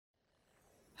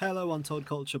Hello, Untold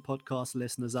Culture podcast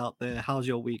listeners out there. How's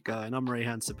your week going? I'm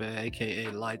Rayhan Sabir,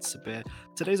 aka Light Sabir.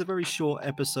 Today's a very short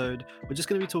episode. We're just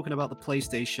going to be talking about the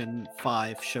PlayStation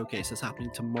 5 showcase that's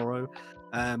happening tomorrow.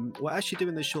 We're actually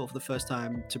doing this short for the first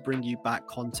time to bring you back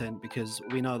content because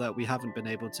we know that we haven't been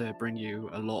able to bring you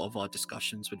a lot of our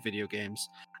discussions with video games,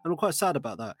 and we're quite sad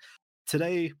about that.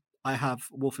 Today, I have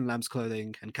Wolf and Lamb's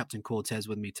Clothing and Captain Cortez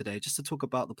with me today just to talk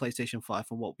about the PlayStation 5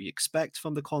 and what we expect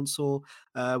from the console.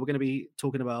 We're going to be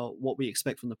talking about what we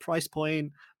expect from the price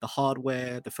point, the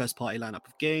hardware, the first party lineup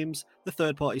of games, the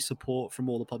third party support from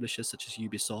all the publishers such as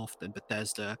Ubisoft and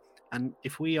Bethesda, and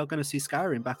if we are going to see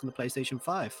Skyrim back on the PlayStation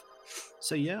 5.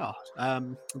 So, yeah,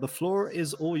 the floor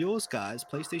is all yours, guys.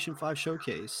 PlayStation 5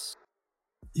 showcase.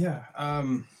 Yeah.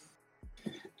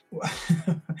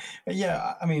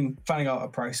 Yeah, I mean, finding out a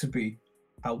price would be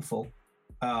helpful.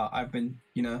 I've been,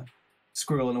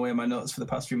 squirreling away my nuts for the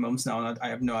past few months now, and I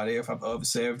have no idea if I've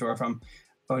oversaved or if I'm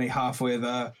only halfway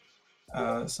there.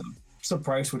 So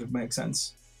price would have made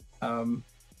sense. But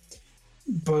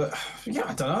yeah,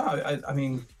 I don't know. I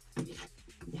mean,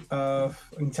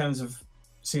 in terms of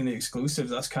seeing the exclusives,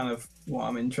 that's kind of what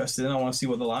I'm interested in. I want to see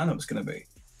what the lineup's going to be.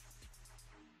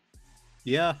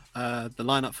 Yeah, the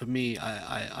lineup for me,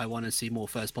 I want to see more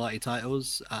first party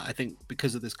titles. I think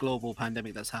because of this global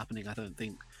pandemic that's happening, I don't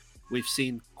think we've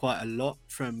seen quite a lot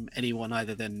from anyone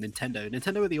other than Nintendo.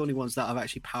 Nintendo are the only ones that are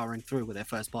actually powering through with their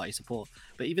first party support.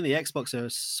 But even the Xbox are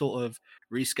sort of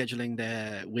rescheduling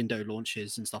their window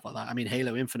launches and stuff like that. I mean,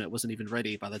 Halo Infinite wasn't even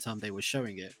ready by the time they were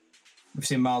showing it. We've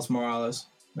seen Miles Morales.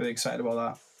 Really excited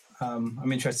about that.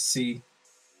 I'm interested to see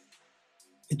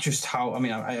just how, I'm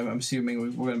assuming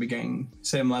we're going to be getting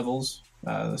same levels,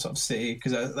 the sort of city,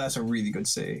 because that's a really good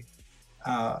city.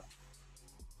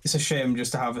 It's a shame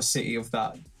just to have a city of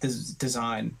that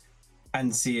design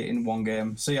and see it in one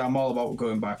game. So yeah, I'm all about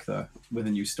going back there with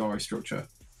a new story structure.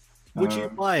 Would you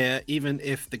buy it even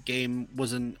if the game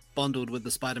wasn't bundled with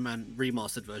the Spider-Man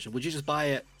remastered version? Would you just buy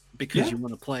it because you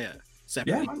want to play it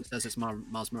separately, as it's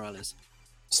Miles Morales?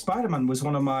 Spider-Man was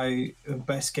one of my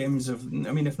best games of,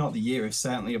 if not the year, it's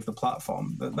certainly of the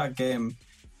platform. That game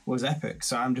was epic,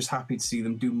 so I'm just happy to see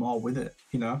them do more with it.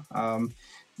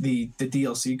 The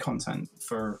DLC content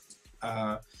for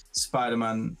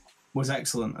Spider-Man was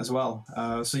excellent as well.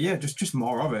 So yeah, just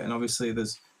more of it. And obviously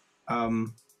there's I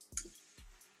know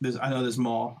there's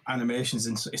more animations,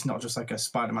 and it's not just like a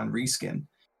Spider-Man reskin.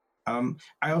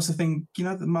 I also think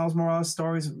the Miles Morales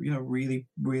story is really,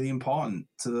 really important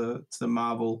to the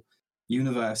Marvel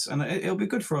universe, and it'll be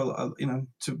good for to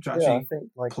actually I think,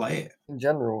 play it. In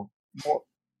general, what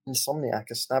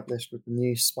Insomniac established with the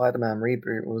new Spider-Man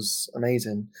reboot was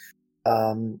amazing.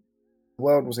 The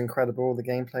world was incredible. The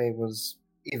gameplay was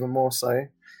even more so,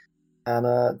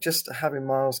 and just having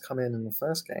Miles come in the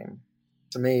first game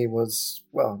to me was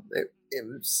it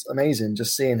was amazing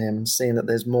just seeing him, seeing that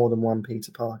there's more than one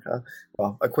Peter Parker,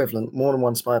 equivalent, more than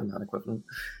one Spider-Man equivalent.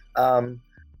 And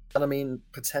I mean,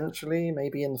 potentially,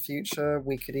 maybe in the future,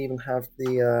 we could even have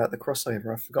the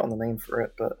crossover. I've forgotten the name for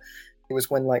it, but it was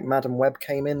when like Madam Web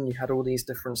came in, you had all these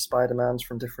different Spider-Mans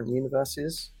from different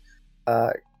universes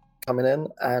coming in,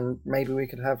 and maybe we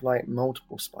could have like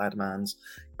multiple Spider-Mans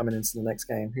coming into the next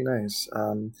game. Who knows?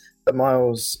 But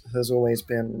Miles has always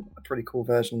been a pretty cool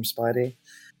version of Spidey.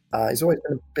 He's always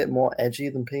been a bit more edgy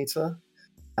than Peter,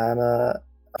 and I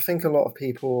think a lot of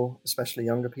people, especially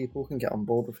younger people, can get on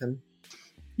board with him.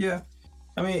 Yeah,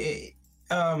 I mean,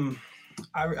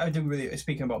 I do really,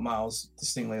 speaking about Miles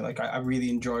distinctly, like I really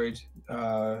enjoyed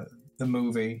the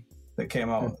movie that came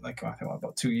out I think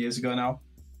about 2 years ago now.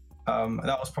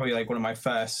 That was probably like one of my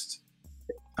first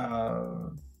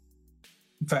times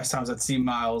I'd seen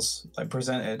Miles like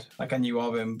presented. Like I knew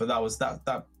of him, but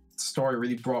that story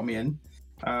really brought me in.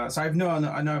 So I have no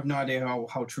idea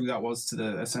how true that was to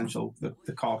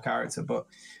the core character, but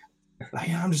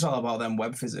I'm just all about them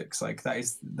web physics. Like that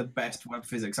is the best web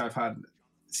physics I've had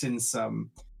since the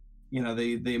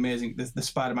amazing the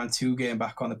Spider-Man 2 game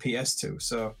back on the PS2.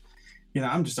 So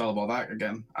I'm just all about that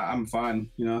again. I'm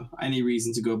fine. Any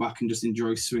reason to go back and just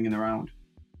enjoy swinging around.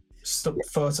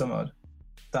 Photo mode.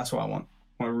 That's what I want.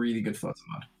 I want a really good photo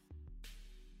mode.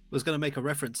 I was going to make a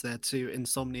reference there to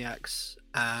Insomniac's,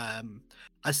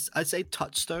 I'd say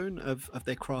touchstone of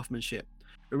their craftsmanship.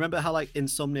 Remember how like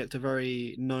Insomniac are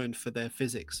very known for their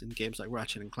physics in games like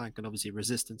Ratchet and Clank and obviously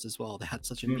Resistance as well. They had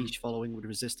such a niche following with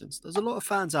Resistance. There's a lot of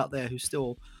fans out there who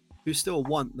still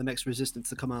want the next Resistance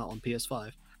to come out on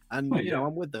PS5. And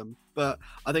I'm with them. But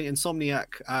I think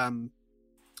Insomniac, I'm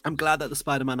glad that the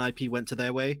Spider-Man IP went to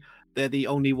their way. They're the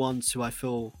only ones who I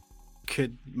feel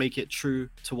could make it true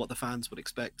to what the fans would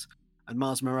expect. And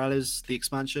Miles Morales, the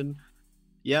expansion,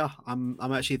 Yeah, I'm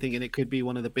actually thinking it could be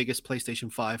one of the biggest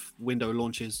PlayStation 5 window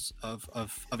launches of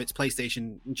its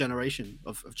PlayStation generation,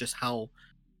 of just how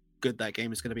good that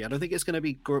game is going to be. I don't think it's going to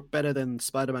be better than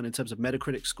Spider-Man in terms of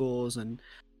Metacritic scores and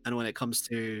when it comes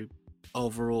to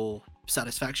overall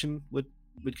satisfaction with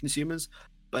consumers,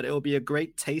 but it will be a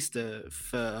great taster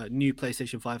for new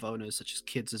PlayStation 5 owners, such as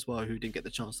kids as well, who didn't get the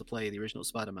chance to play the original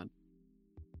Spider-Man.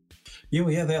 Yeah,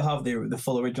 well, yeah, they'll have the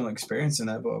full original experience in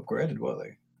there, but upgraded, will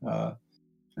they?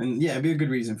 And yeah, it'd be a good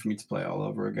reason for me to play it all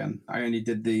over again. I only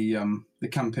did the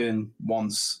campaign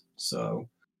once, so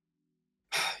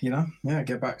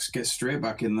get straight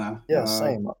back in there. Yeah,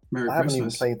 same. Merry I haven't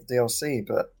Christmas. even played the DLC,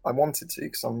 but I wanted to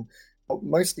because I'm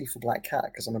mostly for Black Cat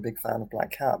because I'm a big fan of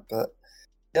Black Cat. But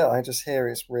yeah, I just hear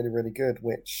it's really, really good,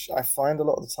 which I find a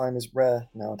lot of the time is rare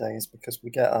nowadays because we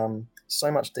get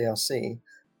so much DLC.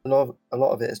 A lot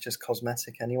of it is just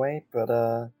cosmetic anyway.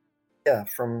 But yeah,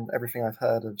 from everything I've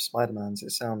heard of Spider-Man's,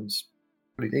 it sounds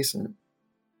pretty decent.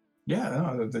 Yeah,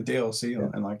 no, the DLC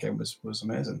in that game was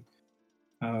amazing.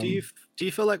 Do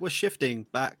you feel like we're shifting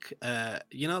back?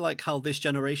 Like how this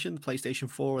generation, PlayStation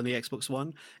 4 and the Xbox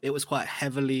One, it was quite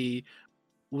heavily,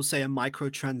 we'll say, a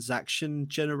microtransaction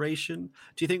generation.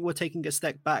 Do you think we're taking a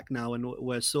step back now, and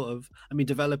we're sort of,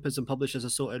 developers and publishers are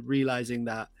sort of realizing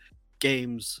that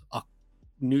games are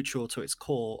neutral to its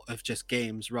core of just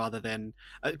games rather than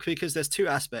because there's two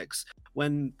aspects.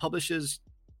 When publishers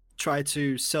try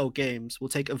to sell games, we'll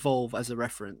take Evolve as a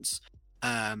reference.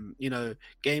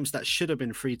 Games that should have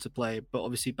been free to play, but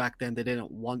obviously back then they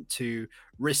didn't want to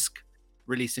risk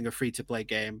releasing a free to play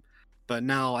game. But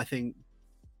now I think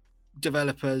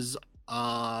developers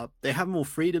they have more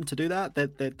freedom to do that.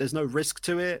 There's no risk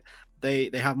to it. They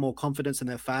have more confidence in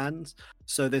their fans.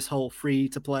 So this whole free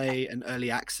to play and early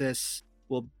access,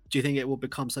 do you think it will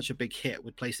become such a big hit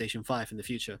with PlayStation 5 in the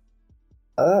future?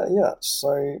 Yeah,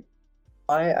 so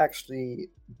I actually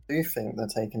do think they're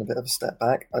taking a bit of a step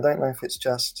back. I don't know if it's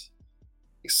just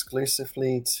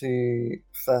exclusively to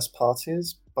first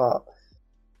parties, but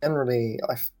generally,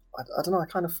 I don't know, I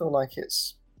kind of feel like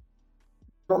it's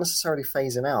not necessarily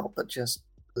phasing out, but just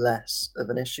less of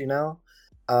an issue now.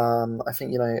 I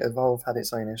think, Evolve had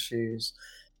its own issues.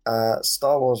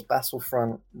 Star Wars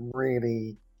Battlefront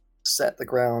really set the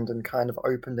ground and kind of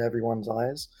opened everyone's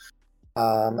eyes.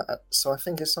 So I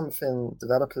think it's something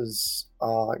developers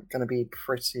are going to be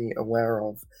pretty aware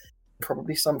of.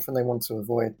 Probably something they want to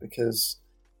avoid because,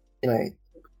 the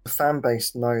fan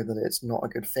base know that it's not a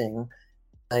good thing.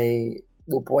 They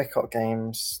will boycott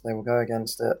games. They will go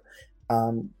against it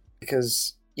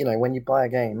because, when you buy a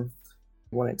game,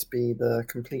 you want it to be the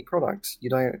complete product. You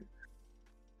don't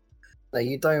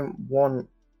want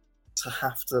to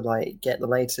have to get the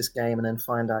latest game and then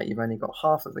find out you've only got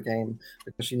half of the game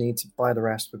because you need to buy the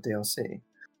rest with DLC.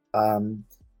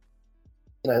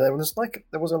 There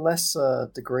was a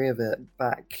lesser degree of it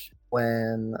back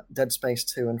when Dead Space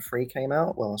 2 and 3 came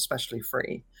out. Well, especially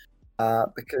 3,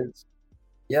 because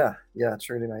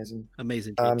truly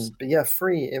Amazing games. But yeah,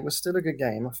 3, it was still a good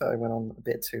game. I felt it went on a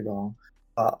bit too long.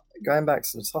 But going back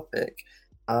to the topic,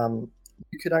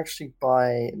 you could actually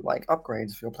buy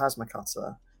upgrades for your plasma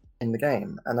cutter in the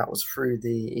game, and that was through the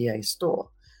EA store.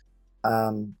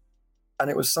 And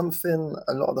it was something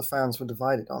a lot of the fans were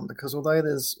divided on because although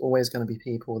there's always going to be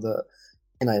people that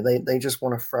they just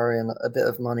want to throw in a bit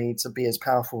of money to be as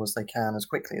powerful as they can as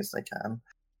quickly as they can,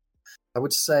 I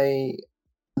would say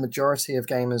the majority of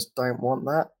gamers don't want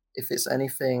that. If it's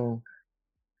anything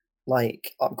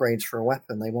like upgrades for a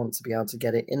weapon, they want to be able to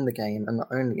get it in the game and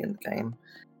only in the game.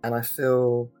 And I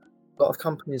feel a lot of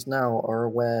companies now are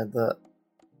aware that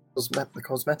the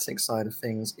cosmetic side of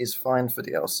things is fine for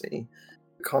DLC.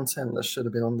 The content that should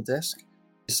have been on the disc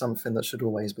is something that should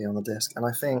always be on the disc. And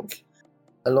I think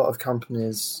a lot of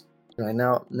companies,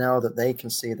 now that they can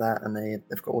see that and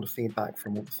they've got all the feedback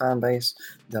from all the fan base,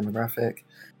 demographic,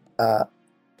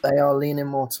 they are leaning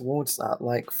more towards that.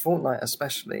 Like Fortnite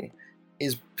especially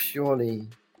is purely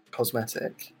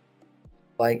cosmetic.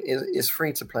 It's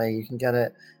free to play. You can get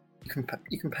it.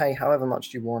 You can pay however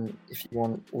much you want if you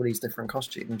want all these different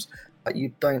costumes, but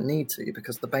you don't need to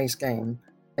because the base game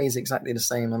plays exactly the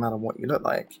same no matter what you look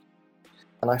like.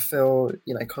 And I feel,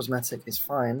 cosmetic is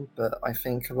fine, but I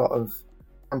think a lot of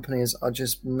companies are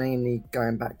just mainly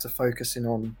going back to focusing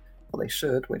on what they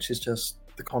should, which is just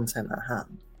the content at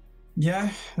hand. Yeah,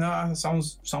 no,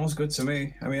 sounds good to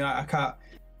me. I can't.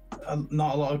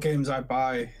 Not a lot of games I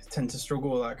buy tend to struggle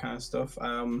with that kind of stuff.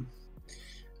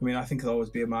 I think there'll always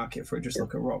be a market for it. Just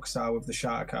look at Rockstar with the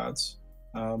Shatter cards.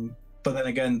 But then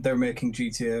again, they're making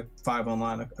GTA 5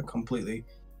 Online a completely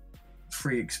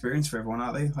free experience for everyone,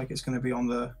 aren't they? Like it's going to be on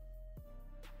the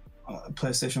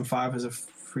PlayStation 5 as a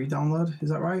free download. Is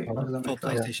that right? Or does that For make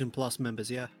sense? PlayStation Plus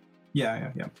members, yeah.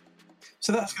 Yeah.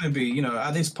 So that's going to be,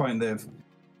 at this point they've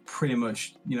pretty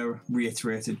much,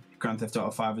 reiterated Grand Theft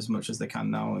Auto 5 as much as they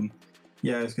can now, and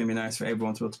yeah, it's going to be nice for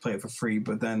everyone to be able to play it for free.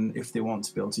 But then if they want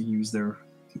to be able to use their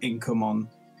income on,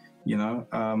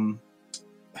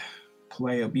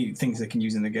 play up things they can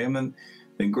use in the game,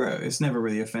 then great. It's never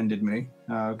really offended me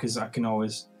because I can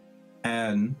always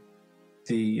earn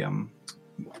the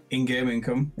in-game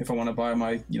income if I want to buy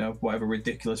my, whatever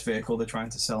ridiculous vehicle they're trying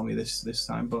to sell me this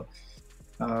time. But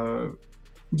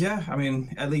yeah, I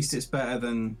mean, at least it's better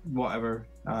than whatever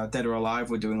Dead or Alive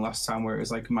were doing last time, where it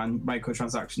was like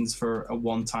microtransactions for a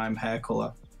one-time hair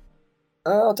color. I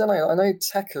don't know. I know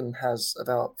Tekken has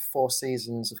about 4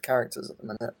 seasons of characters at the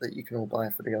minute that you can all buy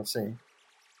for DLC.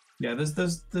 Yeah,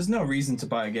 there's no reason to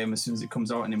buy a game as soon as it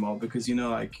comes out anymore, because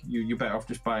you're better off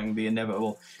just buying the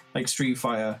inevitable, like Street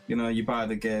Fighter. You buy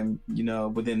the game,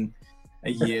 within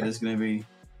a year there's going to be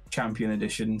Champion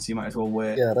Edition, so you might as well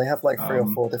wait. Yeah, they have like 3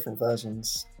 or 4 different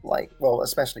versions.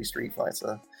 Especially Street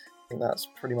Fighter. I think that's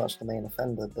pretty much the main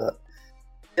offender. But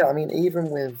yeah, I mean, even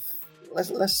with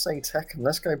let's say Tekken,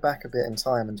 let's go back a bit in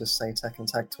time and just say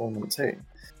Tekken Tag Tournament 2.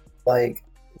 Like,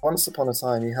 once upon a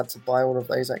time, you had to buy all of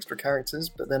those extra characters,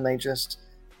 but then they just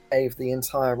gave the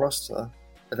entire roster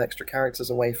of extra characters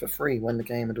away for free when the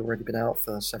game had already been out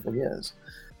for several years.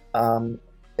 I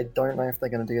don't know if they're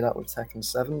going to do that with Tekken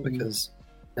 7 because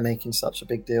they're making such a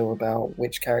big deal about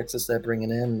which characters they're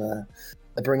bringing in.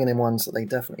 They're bringing in ones that they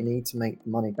definitely need to make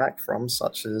money back from,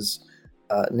 such as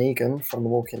Negan from The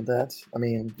Walking Dead. I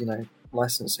mean,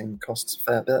 licensing costs a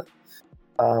fair bit.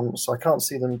 So I can't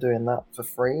see them doing that for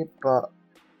free, but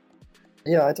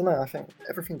yeah, I don't know. I think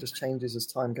everything just changes as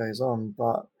time goes on.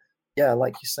 But yeah,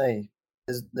 like you say,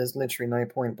 there's literally no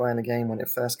point buying a game when it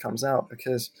first comes out,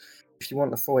 because if you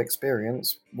want the full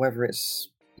experience, whether it's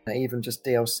even just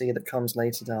DLC that comes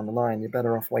later down the line, you're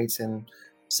better off waiting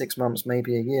 6 months,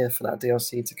 maybe a year for that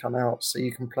DLC to come out so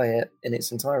you can play it in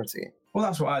its entirety. Well,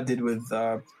 that's what I did with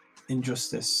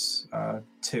Injustice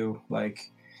 2. Like,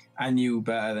 I knew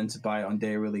better than to buy it on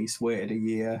day release, waited a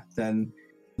year, then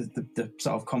the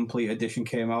sort of complete edition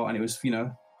came out, and it was,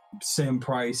 same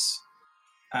price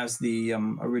as the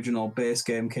original base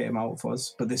game came out for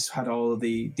us, but this had all of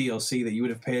the DLC that you would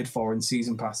have paid for in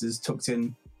season passes tucked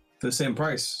in for the same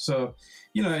price. So,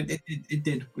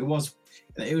 it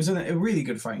was a really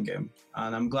good fighting game,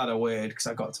 and I'm glad I waited because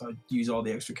I got to use all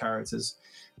the extra characters.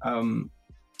 I'm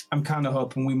kind of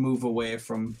hoping we move away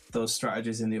from those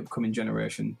strategies in the upcoming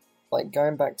generation. Like,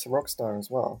 going back to Rockstar as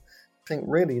well, I think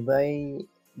really they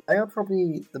are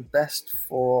probably the best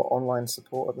for online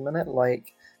support at the minute.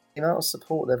 Like, the amount of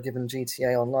support they've given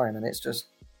GTA Online, and it's just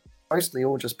mostly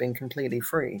all just been completely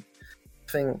free.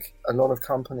 I think a lot of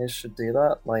companies should do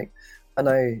that. Like, I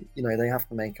know, they have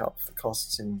to make up for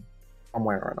costs in one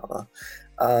way or another.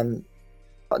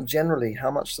 But generally,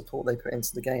 how much support they put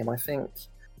into the game, I think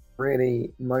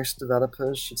really most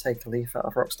developers should take a leaf out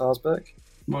of Rockstar's book.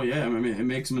 Well, yeah, I mean, it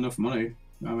makes them enough money.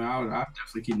 I mean, I'd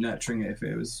definitely keep nurturing it if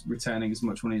it was returning as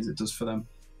much money as it does for them.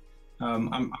 I'm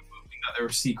hoping that they're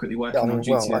secretly working on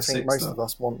GTA 6. Well, I think most of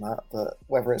us want that, but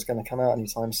whether it's going to come out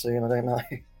anytime soon, I don't know.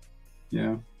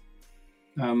 Yeah.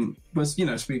 But,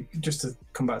 just to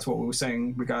come back to what we were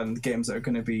saying regarding the games that are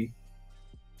going to be,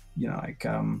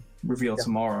 revealed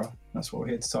tomorrow, that's what we're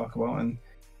here to talk about. And,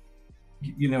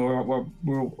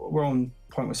 we're on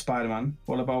point with Spider-Man.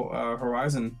 What about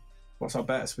Horizon? What's our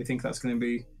bets? We think that's going to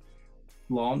be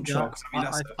launch? Yeah,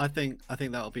 or, I think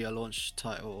that'll be a launch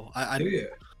title. Yeah.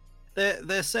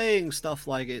 They're saying stuff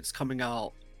like it's coming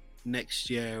out next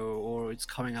year or it's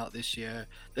coming out this year.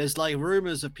 There's like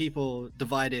rumors of people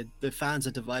divided. The fans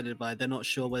are divided by they're not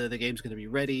sure whether the game's going to be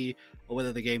ready or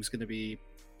whether the game's going to be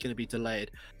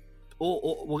delayed.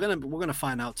 Or we're gonna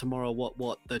find out tomorrow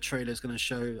what the trailer's going to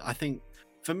show. I think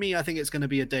it's going to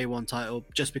be a day one title,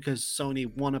 just because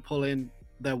Sony want to pull in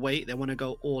their weight. They want to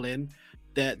go all in.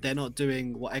 They're not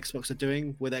doing what Xbox are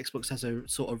doing, with Xbox has a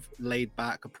sort of laid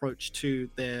back approach to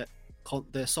their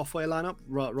software lineup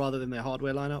rather than their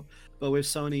hardware lineup. But with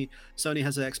Sony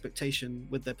has an expectation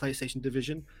with their PlayStation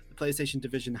division. The PlayStation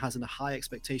division has a high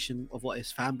expectation of what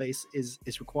its fan base is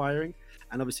requiring,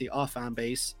 and obviously our fan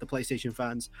base, the PlayStation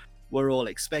fans, we're all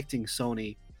expecting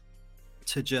Sony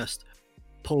to just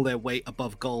pull their weight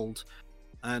above gold.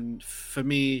 And for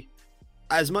me,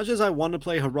 as much as I want to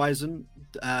play Horizon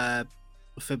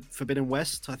Forbidden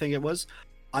West, I think it was,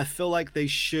 I feel like they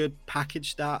should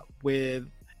package that with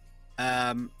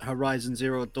Horizon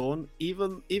Zero Dawn,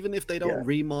 even if they don't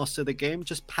remaster the game,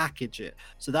 just package it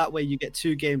so that way you get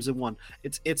 2 games in one.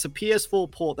 It's a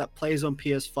PS4 port that plays on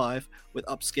PS5 with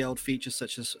upscaled features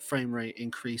such as frame rate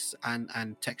increase and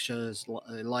textures,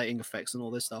 lighting effects, and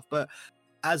all this stuff. But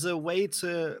as a way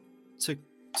to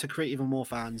create even more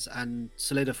fans and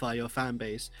solidify your fan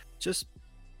base, just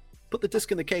put the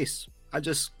disc in the case. I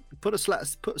just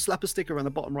slap a sticker on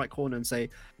the bottom right corner and say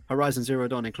Horizon Zero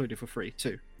Dawn included for free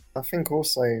too. I think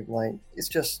also, like, it's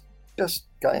just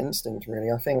gut instinct,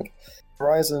 really. I think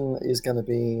Horizon is going to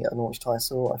be a launch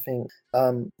title. I think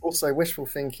also wishful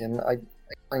thinking. I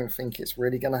don't think it's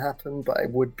really going to happen, but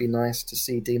it would be nice to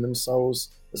see Demon's Souls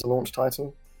as a launch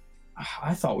title.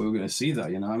 I thought we were going to see that.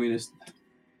 I mean, it's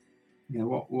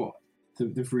what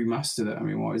they've remastered it. I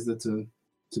mean, what is there to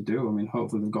do? I mean,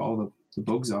 hopefully they've got all the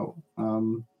bugs out.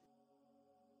 No,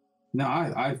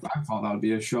 I thought that would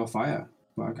be a surefire,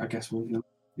 but I guess we'll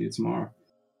see it tomorrow.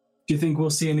 Do you think we'll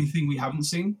see anything we haven't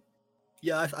seen?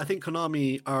 Yeah, I think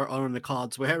Konami are on the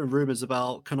cards. We're hearing rumors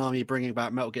about Konami bringing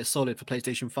back Metal Gear Solid for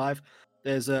PlayStation 5.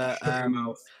 There's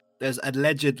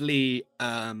allegedly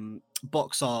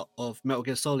box art of Metal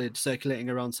Gear Solid circulating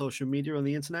around social media on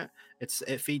the internet.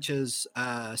 It features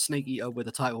Snake Eater with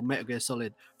the title Metal Gear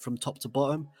Solid from top to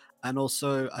bottom. And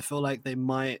also, I feel like they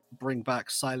might bring back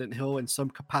Silent Hill in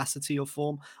some capacity or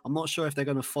form. I'm not sure if they're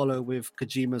going to follow with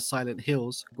Kojima's Silent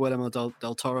Hills, Guillermo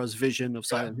del Toro's vision of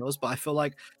Silent Hills, but I feel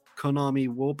like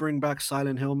Konami will bring back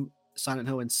Silent Hill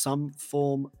in some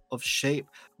form of shape,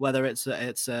 whether it's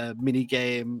a mini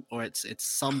game or it's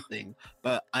something.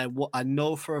 But I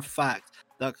know for a fact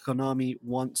that Konami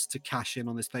wants to cash in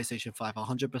on this PlayStation 5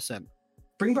 100%.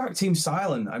 Bring back Team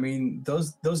Silent. I mean,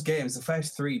 those games, the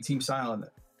first 3 Team Silent,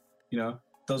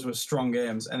 those were strong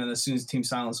games. And then as soon as Team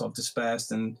Silent sort of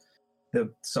dispersed and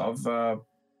the sort of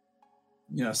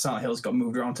Silent Hills got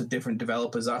moved around to different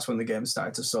developers, that's when the game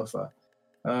started to suffer.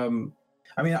 I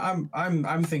mean,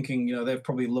 I'm thinking, they've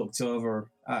probably looked over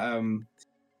at,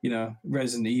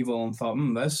 Resident Evil and thought,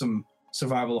 there's some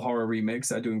survival horror remakes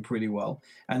that are doing pretty well.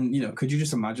 And, could you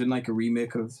just imagine like a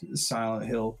remake of Silent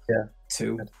Hill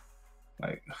 2?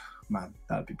 Like, man,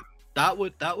 that'd be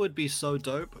brilliant. That would be so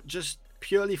dope, just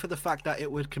purely for the fact that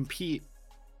it would compete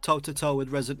toe-to-toe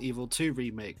with Resident Evil 2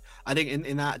 remake. I think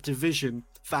in that division,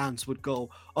 fans would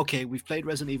go, okay, we've played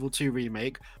Resident Evil 2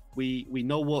 remake, we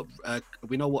know what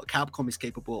Capcom is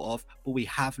capable of, but we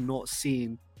have not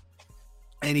seen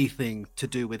anything to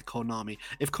do with Konami.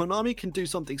 If Konami can do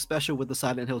something special with the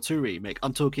Silent Hill 2 remake,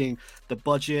 I'm talking the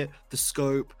budget, the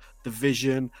scope, the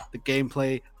vision, the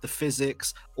gameplay, the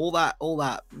physics, all that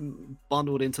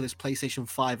bundled into this PlayStation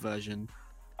 5 version,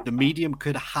 the medium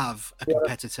could have a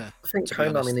competitor. I think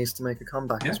Konami needs to make a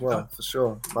comeback as well, for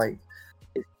sure. Like,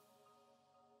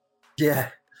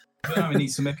 Konami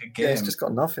needs to make a game. Yeah, it's just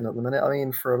got nothing at the minute. I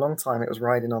mean, for a long time, it was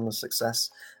riding on the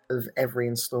success of every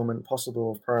installment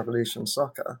possible of Pro Evolution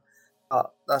Soccer.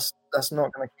 But that's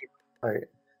not going to keep them afloat.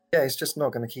 Yeah, it's just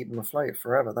not going to keep them afloat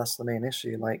forever. That's the main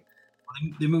issue. Like,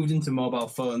 they moved into mobile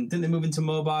phone. Didn't they move into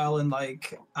mobile and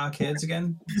like arcades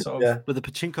again? Sort of. With the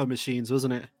pachinko machines,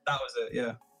 wasn't it? That was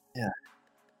it.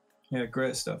 Yeah,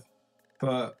 great stuff.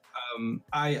 But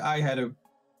I had a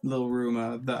little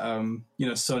rumor that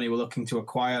Sony were looking to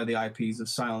acquire the IPs of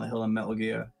Silent Hill and Metal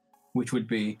Gear, which would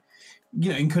be,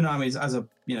 in Konami's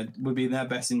would be in their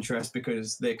best interest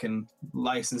because they can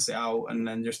license it out and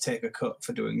then just take a cut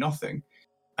for doing nothing.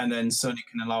 And then Sony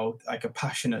can allow like a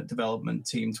passionate development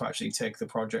team to actually take the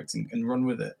project and run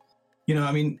with it.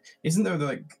 I mean, isn't there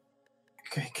like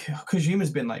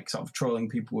Kojima's been like sort of trolling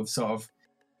people with sort of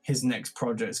his next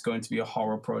project is going to be a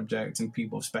horror project, and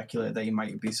people speculate that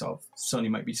Sony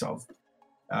might be sort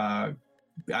of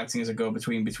acting as a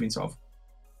go-between between sort of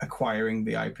acquiring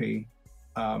the IP,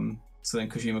 so then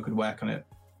Kojima could work on it,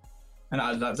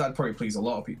 and that'd probably please a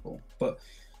lot of people. But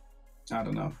I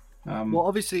don't know. Well,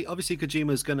 obviously,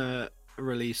 Kojima's gonna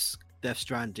release Death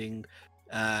Stranding,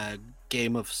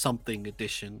 Game of Something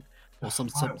Edition, or some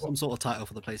sort of title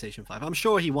for the PlayStation 5. I'm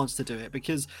sure he wants to do it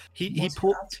because he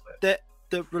put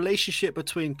the relationship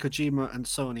between Kojima and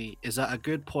Sony is at a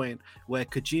good point where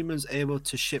Kojima's able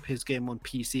to ship his game on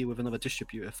PC with another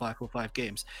distributor, 545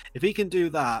 Games. If he can do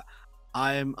that,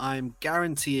 I'm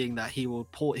guaranteeing that he will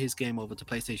port his game over to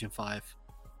PlayStation 5,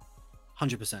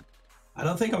 100%. I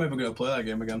don't think I'm ever going to play that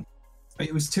game again.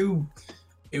 It was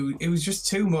just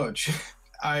too much.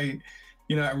 I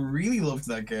really loved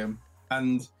that game,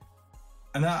 and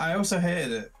I also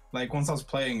hated it. Like once I was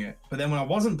playing it, but then when I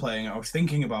wasn't playing it, I was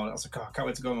thinking about it. I was like, oh, I can't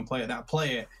wait to go and play it. And I'd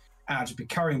play it, and I'd just be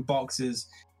carrying boxes,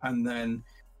 and then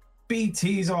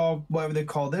BTs or whatever they're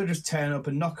called, they'll just turn up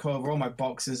and knock over all my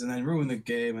boxes and then ruin the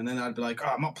game. And then I'd be like, oh,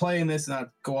 I'm not playing this. And I'd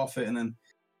go off it and then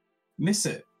miss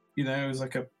it. You know, it was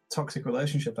like a toxic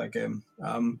relationship, that game.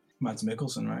 Mads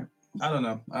Mikkelsen, right? I don't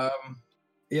know.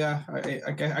 Yeah,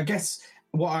 I guess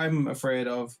what I'm afraid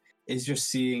of is just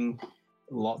seeing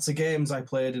lots of games I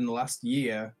played in the last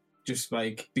year just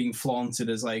like being flaunted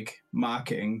as like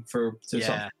marketing for sort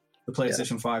of the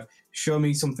PlayStation 5. Show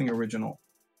me something original.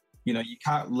 You know, you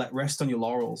can't rest on your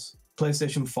laurels.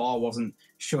 PlayStation 4 wasn't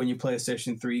showing you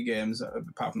PlayStation 3 games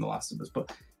apart from The Last of Us,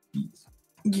 but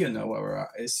you know where we're at.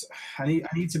 I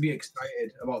need to be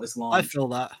excited about this launch. I feel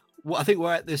that. Well, I think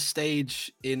we're at this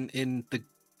stage in the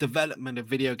development of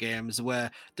video games where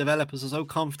developers are so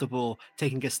comfortable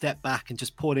taking a step back and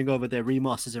just porting over their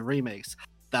remasters and remakes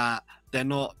that they're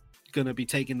not going to be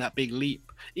taking that big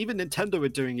leap. Even Nintendo are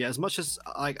doing it. As much as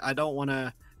I don't want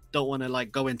to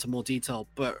like go into more detail,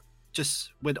 but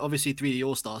just with obviously 3D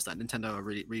All Stars that Nintendo are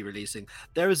re-releasing,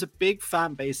 there is a big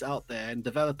fan base out there, and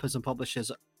developers and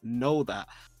publishers know that.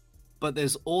 But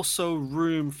there's also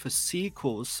room for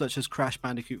sequels such as Crash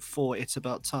Bandicoot 4, It's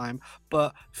About Time.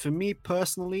 But for me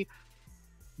personally,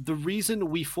 the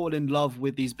reason we fall in love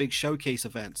with these big showcase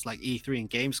events like E3 and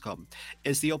Gamescom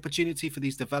is the opportunity for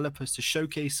these developers to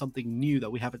showcase something new that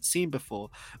we haven't seen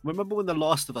before. Remember when The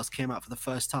Last of Us came out for the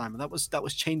first time? And that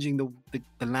was changing the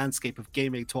landscape of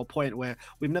gaming to a point where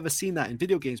we've never seen that in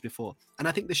video games before. And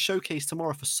I think the showcase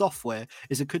tomorrow for software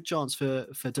is a good chance for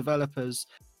developers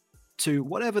to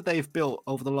whatever they've built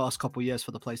over the last couple of years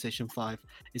for the PlayStation 5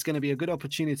 is going to be a good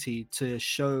opportunity to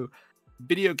show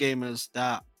video gamers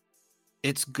that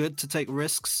it's good to take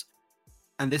risks,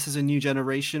 and this is a new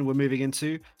generation we're moving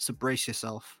into, so brace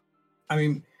yourself. I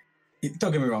mean,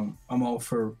 don't get me wrong, I'm all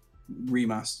for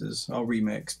remasters or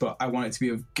remakes, but I want it to be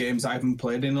of games I haven't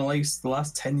played in at least the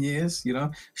last 10 years, you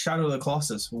know? Shadow of the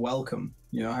Colossus, welcome.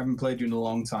 You know, I haven't played you in a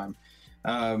long time.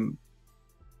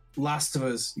 Last of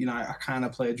Us, you know, I kind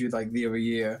of played you like the other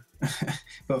year,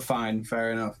 but fine,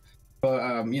 fair enough.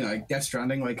 But, you know, Death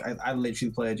Stranding, like I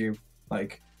literally played you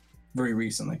like very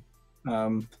recently. I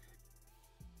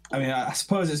mean, I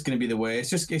suppose it's going to be the way. It's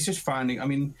just finding. I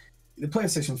mean, the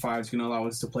PlayStation 5 is going to allow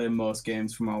us to play most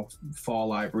games from our 4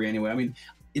 library anyway. I mean,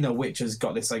 you know, Witcher's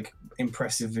got this like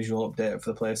impressive visual update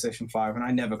for the PlayStation 5, and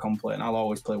I never complain. I'll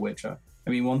always play Witcher. I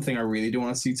mean, one thing I really do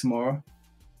want to see tomorrow,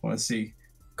 I want to see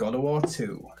God of War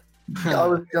 2. I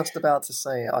was just about to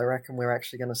say, I reckon we're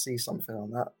actually going to see something on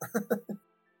that.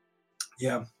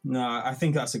 Yeah, no, I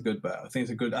think that's a good bet. I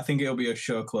think it'll be a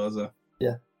show closer.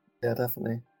 Yeah,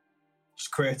 definitely.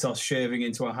 Just Kratos shaving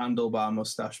into a handlebar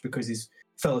mustache because he's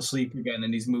fell asleep again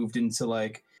and he's moved into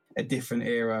like a different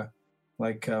era,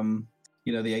 like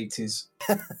you know, the 80s.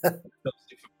 Fell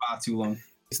asleep for far too long.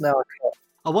 He's now.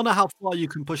 I wonder how far you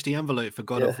can push the envelope for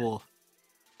God of War.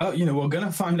 Oh, you know, we're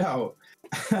gonna find out.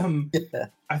 Yeah.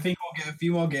 I think we'll get a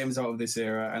few more games out of this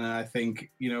era, and I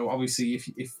think, you know, obviously,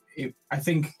 if I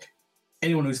think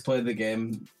anyone who's played the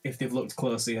game, if they've looked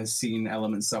closely, has seen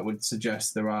elements that would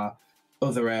suggest there are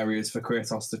other areas for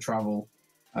Kratos to travel.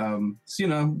 So, you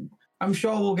know, I'm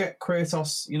sure we'll get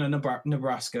Kratos, you know,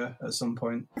 Nebraska at some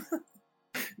point.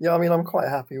 Yeah, I mean, I'm quite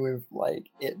happy with like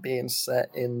it being set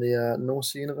in the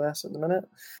Norse universe at the minute.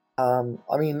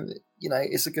 I mean, you know,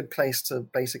 it's a good place to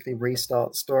basically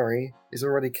restart the story. He's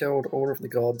already killed all of the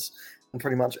gods and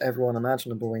pretty much everyone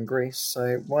imaginable in Greece,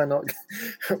 so why not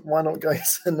go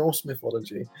to Norse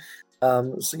mythology?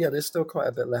 So yeah, there's still quite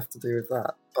a bit left to do with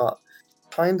that, but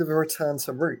kind of a return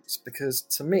to roots, because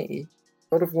to me,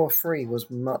 God of War 3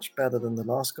 was much better than the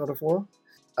last God of War.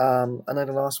 I know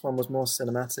the last one was more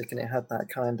cinematic and it had that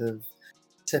kind of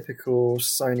typical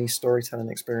Sony storytelling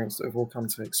experience that we've all come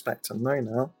to expect and know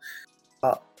now.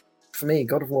 But for me,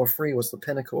 God of War 3 was the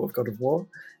pinnacle of God of War.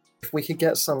 If we could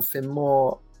get something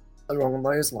more along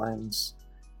those lines,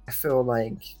 I feel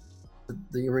like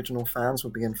the original fans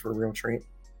would be in for a real treat.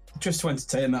 Just to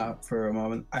entertain that for a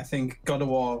moment, I think God of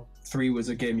War 3 was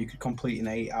a game you could complete in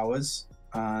 8 hours,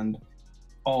 and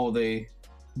all the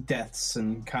deaths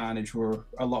and carnage were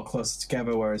a lot closer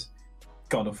together, whereas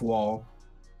God of War,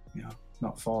 you know,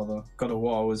 not 4 though, God of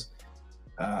War was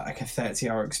like a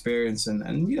 30-hour experience,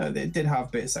 and you know, they did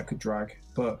have bits that could drag,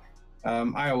 but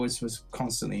I always was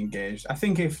constantly engaged. I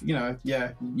think if, you know,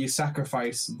 you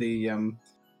sacrifice the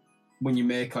when you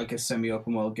make like a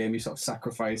semi-open world game, you sort of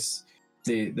sacrifice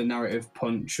the narrative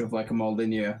punch of like a more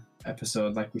linear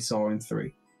episode like we saw in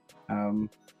 3.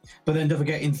 But then don't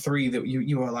forget in 3 that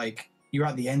you were like, you're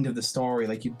at the end of the story,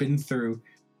 like you'd been through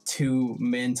 2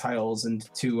 main titles and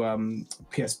 2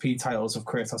 PSP titles of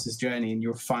Kratos' journey, and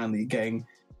you're finally getting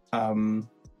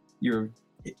your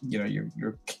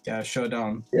your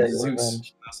showdown Yeah, with your Zeus.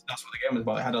 revenge. That's what the game was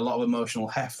about. It had a lot of emotional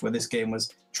heft, where this game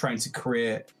was trying to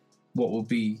create what will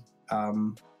be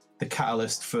the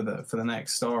catalyst for the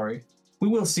next story. We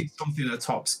will see something that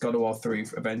tops God of War 3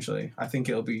 eventually. I think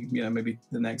it'll be maybe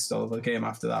the next game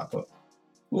after that, but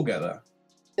we'll get there.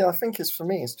 Yeah, I think for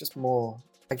me, it's just more,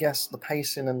 I guess, the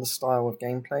pacing and the style of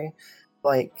gameplay.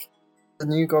 Like, the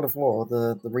new God of War,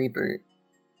 the reboot,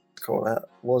 call it,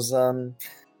 was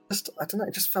just, I don't know,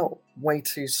 it just felt way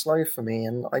too slow for me,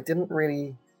 and I didn't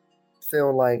really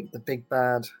feel like the big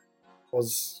bad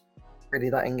was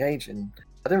really that engaging.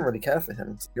 I didn't really care for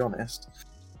him, to be honest.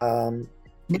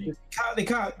 They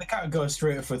can't go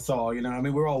straight for Thor, I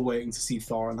mean, we're all waiting to see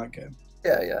Thor in that game.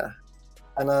 Yeah.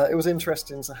 And it was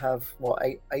interesting to have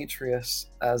Atreus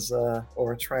as,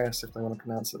 or Atreus if they want to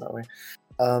pronounce it that way,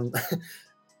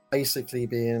 basically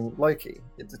being Loki.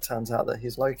 It turns out that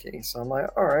he's Loki. So I'm like,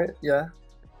 all right, yeah.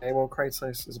 Okay, well,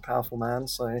 Kratos is a powerful man,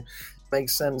 so it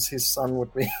makes sense his son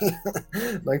would be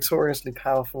notoriously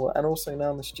powerful and also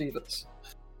now mischievous.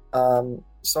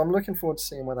 So I'm looking forward to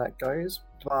seeing where that goes.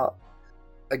 But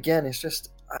again, it's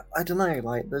just, I don't know,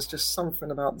 like, there's just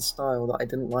something about the style that I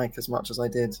didn't like as much as I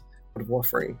did God of War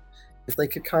 3. If they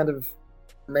could kind of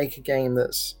make a game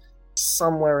that's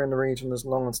somewhere in the region as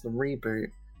long as the reboot,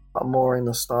 but more in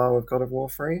the style of God of War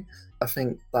 3, I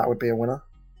think that would be a winner.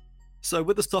 So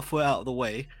with the software out of the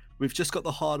way, we've just got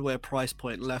the hardware price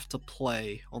point left to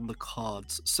play on the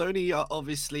cards. Sony are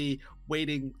obviously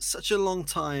waiting such a long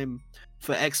time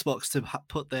for Xbox to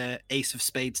put their ace of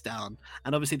spades down.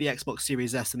 And obviously the Xbox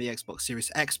Series S and the Xbox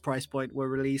Series X price point were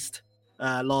released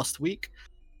last week.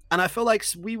 And I feel like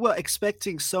we were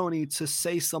expecting Sony to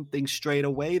say something straight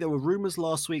away. There were rumors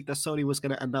last week that Sony was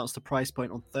going to announce the price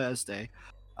point on Thursday.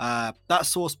 That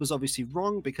source was obviously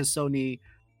wrong because Sony,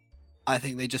 I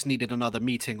think they just needed another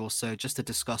meeting or so just to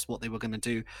discuss what they were going to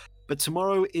do. But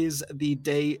tomorrow is the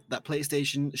day that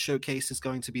PlayStation Showcase is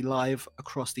going to be live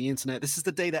across the internet. This is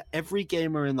the day that every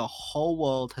gamer in the whole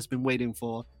world has been waiting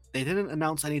for. They didn't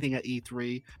announce anything at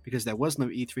E3 because there was no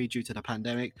E3 due to the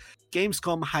pandemic.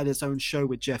 Gamescom had its own show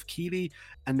with Jeff Keighley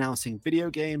announcing video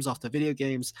games after video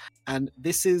games. And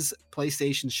this is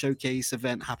PlayStation Showcase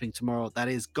event happening tomorrow that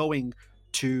is going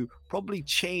to probably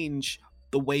change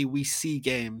the way we see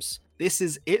games. This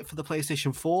is it for the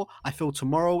PlayStation 4. I feel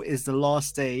tomorrow is the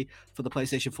last day for the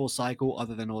PlayStation 4 cycle,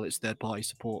 other than all its third-party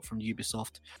support from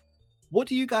Ubisoft. What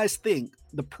do you guys think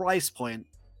the price point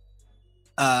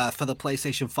for the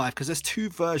PlayStation 5? Because there's two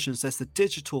versions. There's the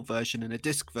digital version and a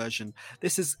disc version.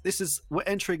 This is we're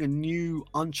entering a new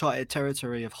uncharted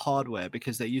territory of hardware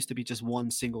because there used to be just one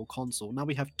single console. Now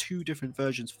we have two different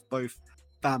versions for both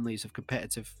families of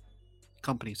competitive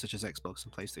companies such as Xbox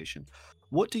and PlayStation.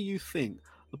 What do you think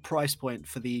the price point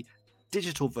for the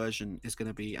digital version is going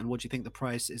to be, and what do you think the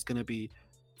price is going to be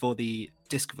for the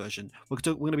disc version? We're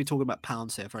going to be talking about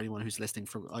pounds here for anyone who's listening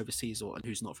from overseas or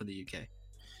who's not from the UK.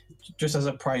 Just as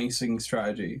a pricing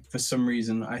strategy, for some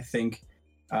reason, I think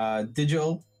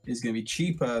digital is going to be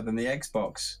cheaper than the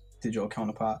Xbox digital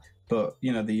counterpart, but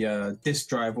the disc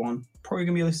drive one probably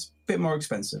going to be a bit more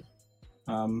expensive.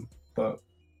 But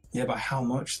yeah, by how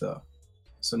much though?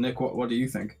 So Nick, what do you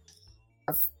think?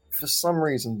 I've, for some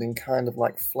reason, been kind of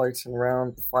like floating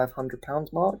around the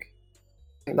 £500 mark.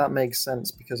 I think that makes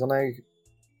sense because I know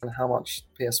how much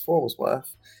PS4 was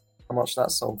worth, how much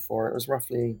that sold for. It was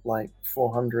roughly like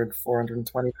 £420.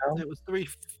 It was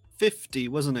 $350,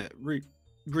 wasn't it?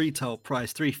 Retail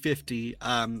price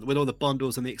 $350, with all the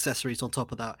bundles and the accessories on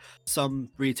top of that. Some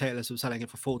retailers were selling it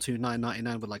for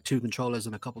 $429.99 with like 2 controllers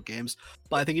and a couple games.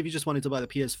 But I think if you just wanted to buy the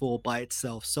PS4 by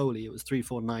itself solely, it was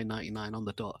 $349.99 on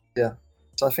the dot. Yeah.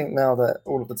 So I think now that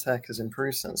all of the tech has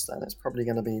improved since then, it's probably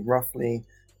going to be roughly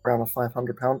around the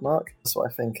 £500 mark. That's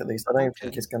what I think, at least. I don't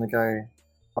think it's going to go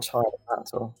much higher than that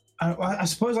at all. I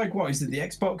suppose, like, what is it? The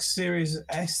Xbox Series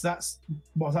S? That's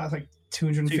like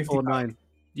 $250.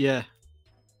 Yeah.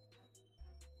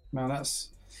 Man,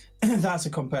 that's a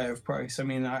competitive price. I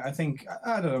mean, I think,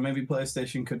 I don't know, maybe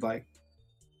PlayStation could like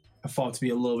afford to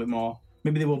be a little bit more.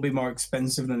 Maybe they will be more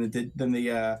expensive than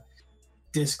the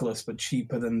discless, but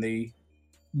cheaper than the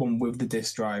one with the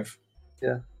disc drive.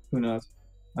 Yeah, who knows?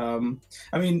 I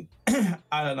mean,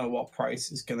 I don't know what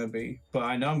price it's gonna be, but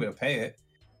I know I'm gonna pay it.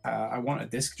 I want a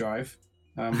disc drive.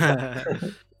 I want to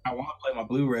play my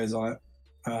Blu-rays on it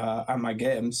and my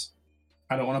games.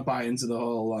 I don't want to buy into the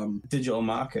whole digital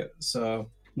market, so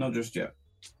not just yet.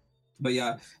 But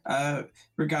yeah,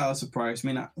 regardless of price, I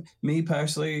mean, me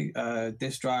personally,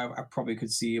 disc drive, I probably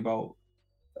could see about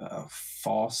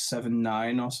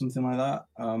 $479 or something like that.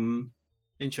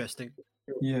 Interesting.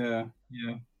 Yeah,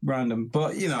 random.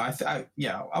 But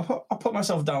I'll put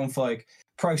myself down for like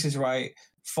Price is Right,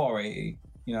 480,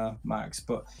 max.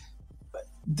 But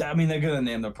I mean, they're gonna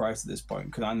name the price at this point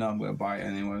because I know I'm gonna buy it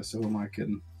anyway. So who am I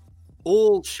kidding?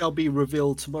 All shall be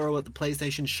revealed tomorrow at the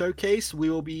PlayStation Showcase. We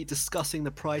will be discussing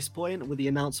the price point with the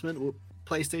announcement.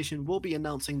 PlayStation will be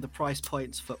announcing the price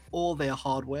points for all their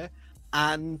hardware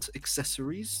and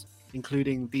accessories,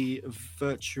 including the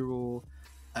virtual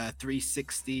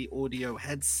 360 audio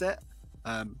headset.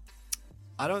 I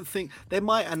don't think they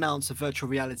might announce a virtual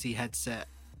reality headset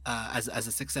as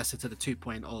a successor to the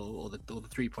 2.0 or the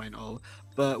 3.0,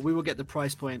 but we will get the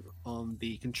price point on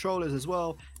the controllers as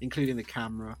well, including the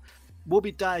camera. We'll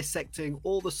be dissecting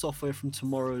all the software from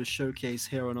tomorrow's showcase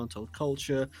here on Untold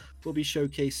Culture. We'll be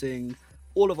showcasing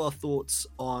all of our thoughts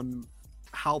on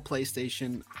how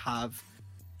PlayStation have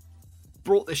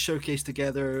brought this showcase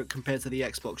together compared to the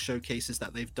Xbox showcases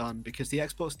that they've done, because the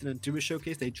Xbox didn't do a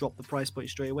showcase, they dropped the price point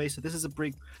straight away. So this is a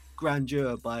big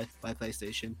grandeur by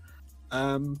PlayStation.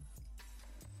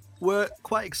 We're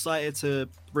quite excited to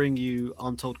bring you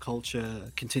Untold Culture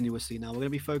continuously now. We're going to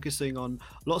be focusing on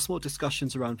lots more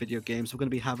discussions around video games. We're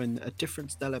going to be having a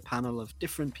different stellar panel of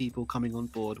different people coming on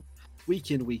board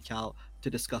week in, week out to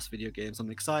discuss video games.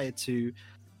 I'm excited to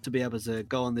be able to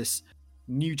go on this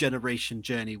new generation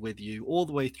journey with you all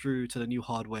the way through to the new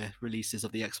hardware releases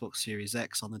of the Xbox Series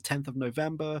X on the 10th of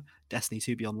November. Destiny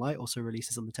 2 Beyond Light also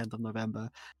releases on the 10th of November,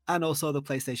 and also the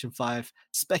PlayStation 5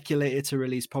 speculated to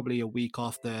release probably a week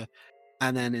after,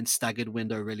 and then in staggered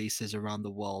window releases around the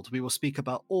world. We will speak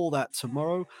about all that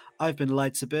tomorrow. I've been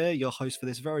Lightsabir, your host for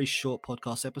this very short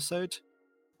podcast episode.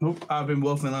 I've been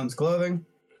Wolfman Lamb's Clothing.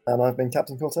 And I've been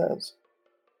Captain Cortez.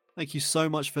 Thank you so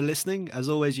much for listening. As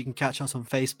always, you can catch us on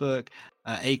Facebook,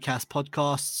 Acast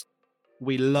Podcasts.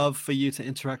 We love for you to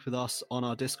interact with us on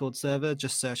our Discord server.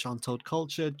 Just search Untold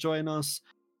Culture, join us,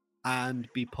 and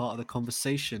be part of the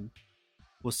conversation.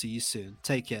 We'll see you soon.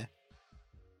 Take care.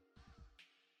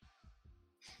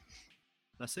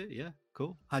 That's it, yeah.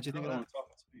 Cool. How do you think of that?